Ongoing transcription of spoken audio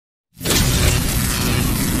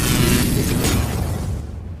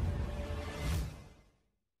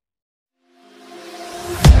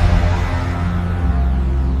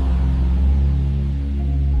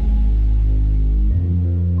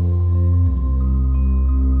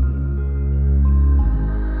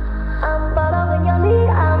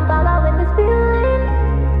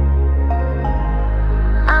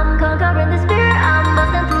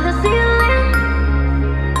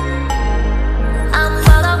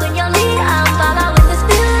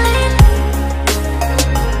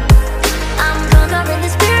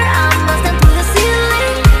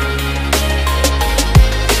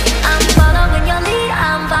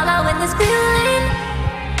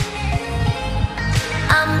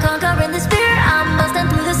conquering the spirit, I'm busting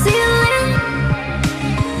through the ceiling.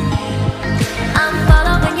 I'm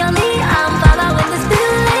following your lead, I'm following this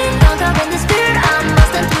feeling. Conquering the spirit, I'm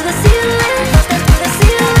busting through the ceiling. Busting through the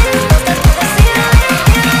ceiling, busting through the ceiling.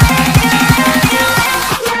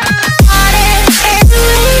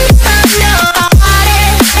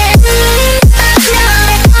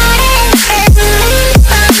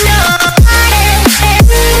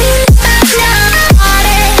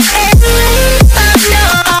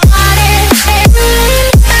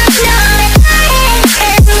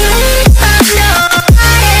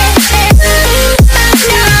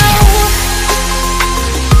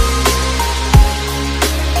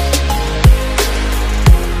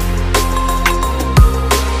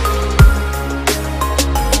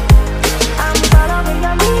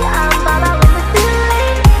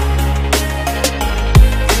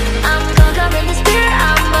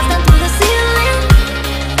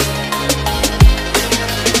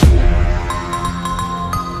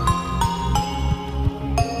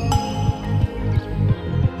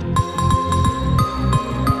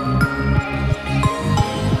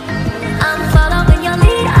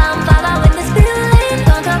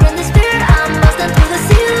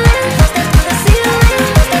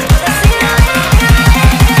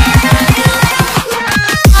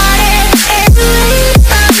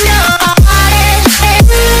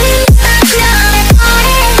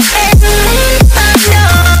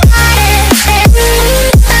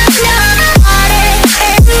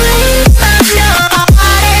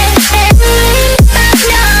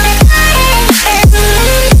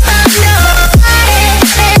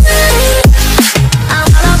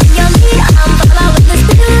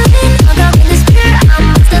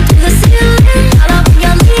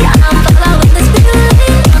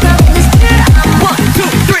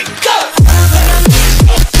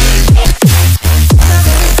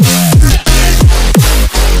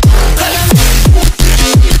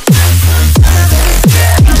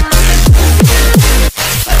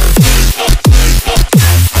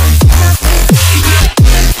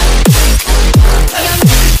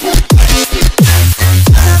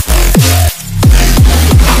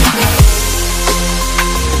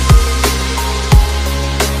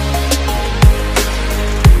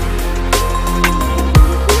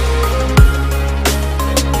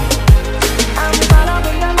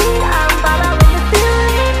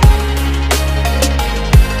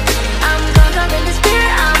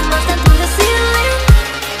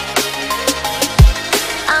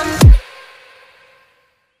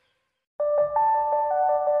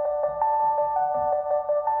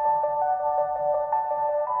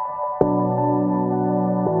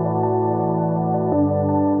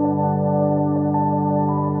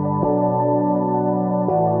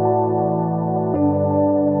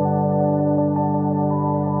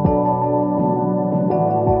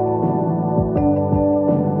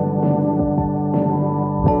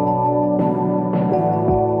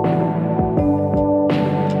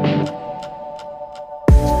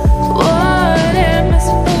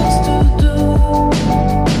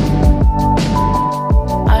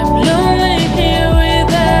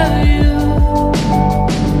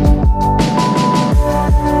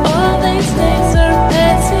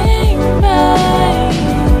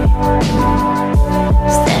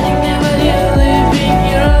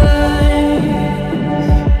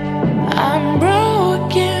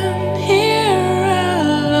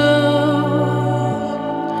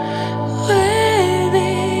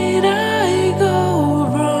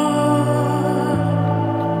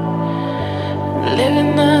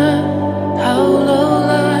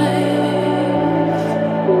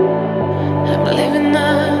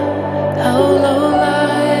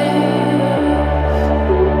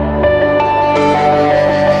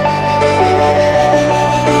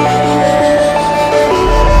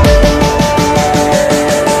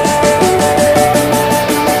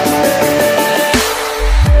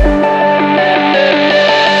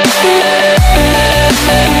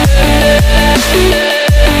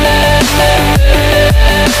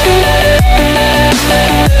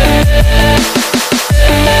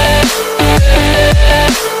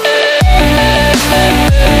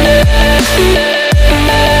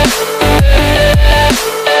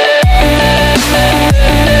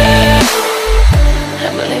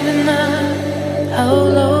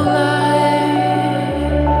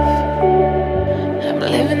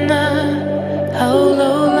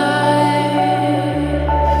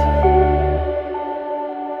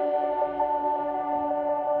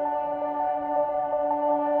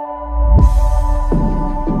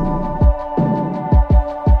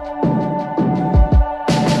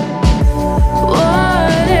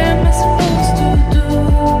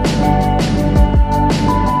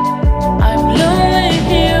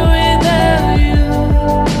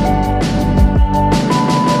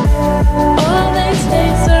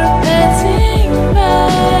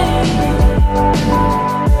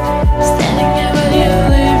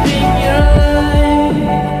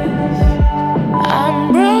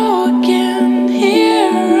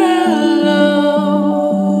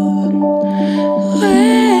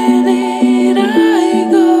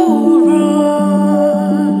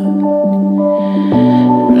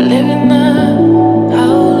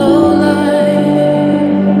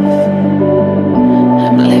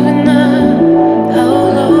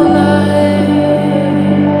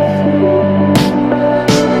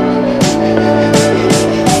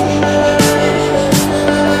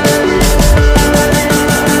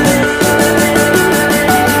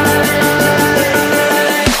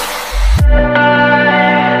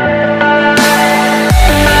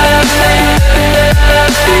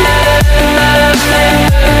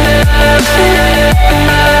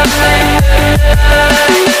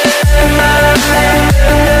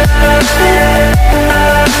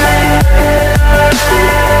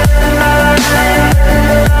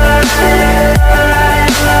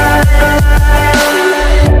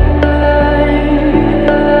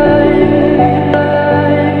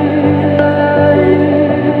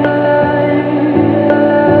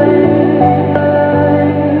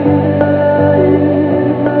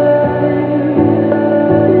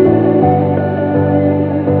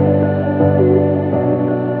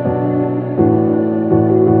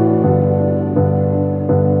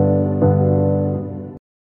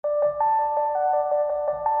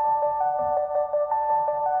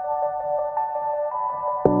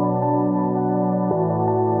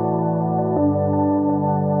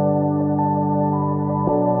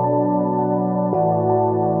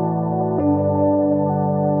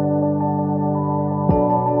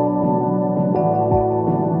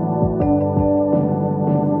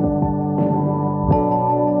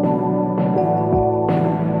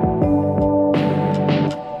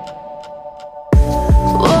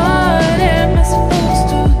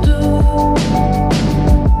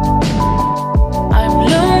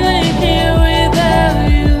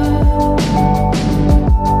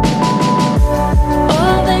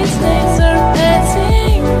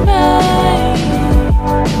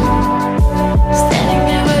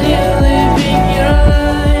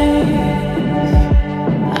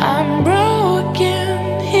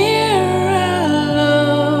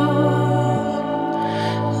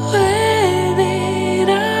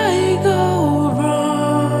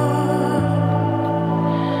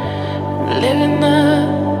 living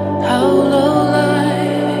a hollow life.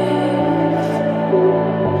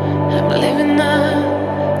 I'm living a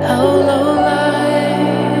hollow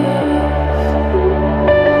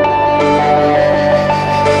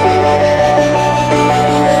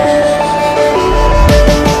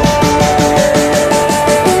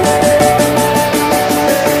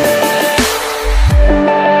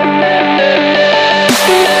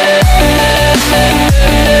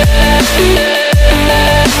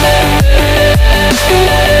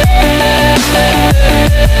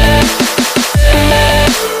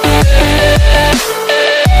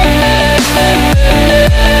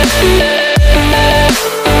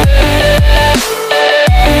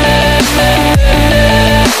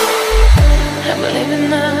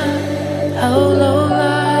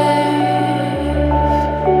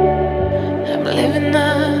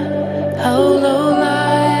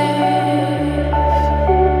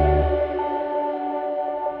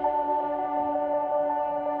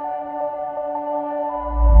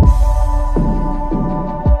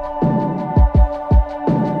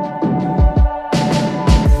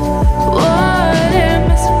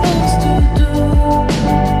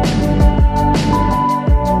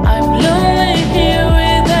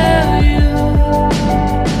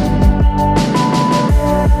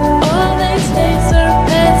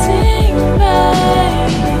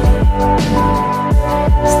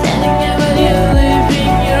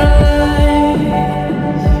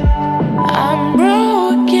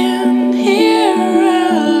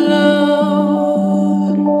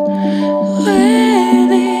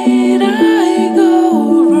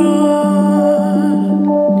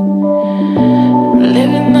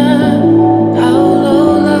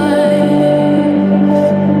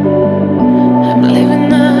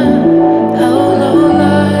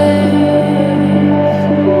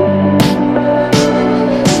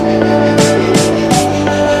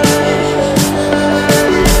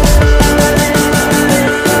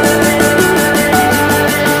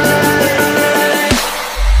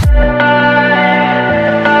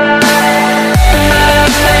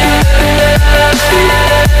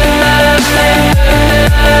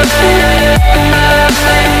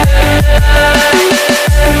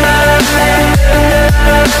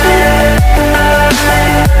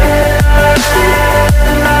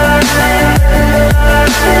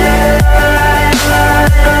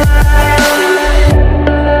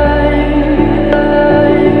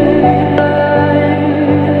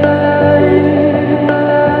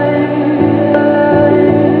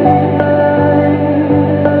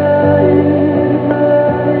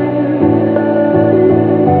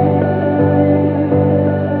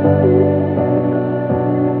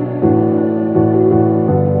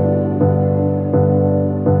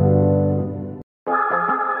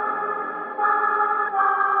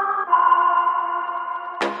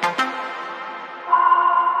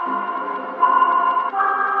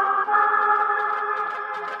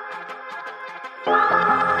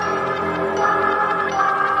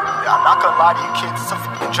Lie to you kids, it's a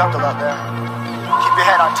fucking jungle out there. Keep your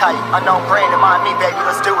head on tight, unknown brain and mind me, baby,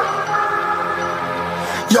 let's do it.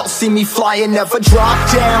 Y'all see me flying, never drop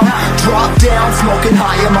down, smoking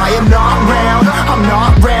high, I am not round, I'm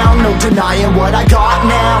not round, no denying what I got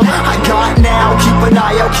now, keep an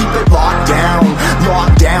eye out, keep it locked down,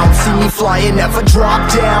 see me flying, never drop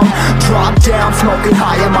down, smoking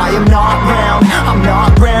high, I am not round, I'm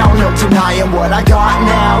not round, no denying what I got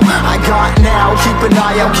now, keep an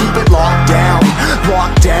eye out, keep it locked down,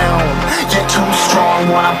 get too strong,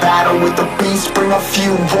 wanna battle with the beast, bring a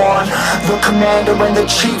few on, the commander and the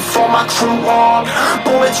chief for my crew on,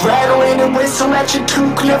 bullets rattling and whistle at your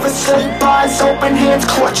toque, never sleep, eyes open, hands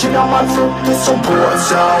clutching on my loot, this a war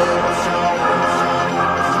zone.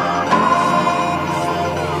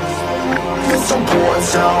 This a war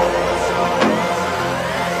zone.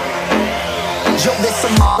 Yo, this a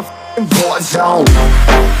motherfucking war zone.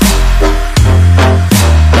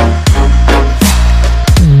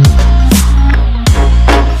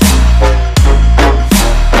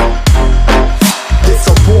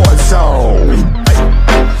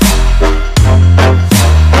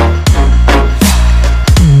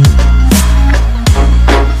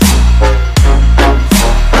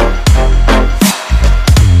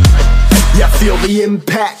 Feel the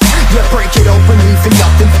impact, yeah, break it open, leaving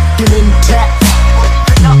nothing f***ing intact.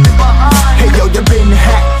 Hey yo, you been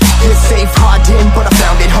hacked, you're safe, hard in, but I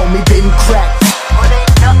found it, homie, been cracked.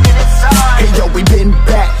 Hey yo, we been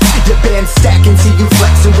back, your band stacking, see you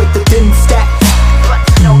flexing with the thin stack.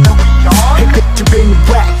 Hey bitch, you been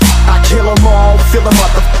whacked, I kill them all, feel the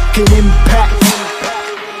motherfucking impact.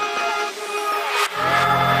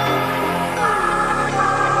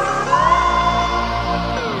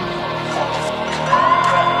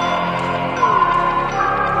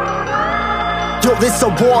 Yo, this a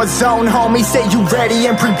war zone, homie, say you ready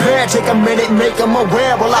and prepared. Take a minute, make them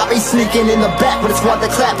aware. Well, I be sneaking in the back, but it's what the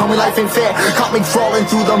clap, homie, life ain't fair. Caught me crawling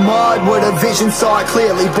through the mud with a vision, saw it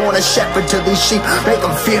clearly. Born a shepherd to these sheep, make them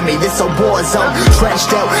fear me. This a war zone, trenched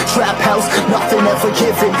out, trap house, nothing ever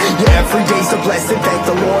given. Yeah, every day's a blessing, thank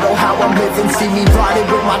the Lord, oh how I'm living. See me riding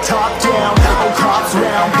with my top down, oh cops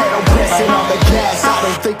round, pedal pressing on the gas. I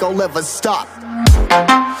don't think I'll ever stop.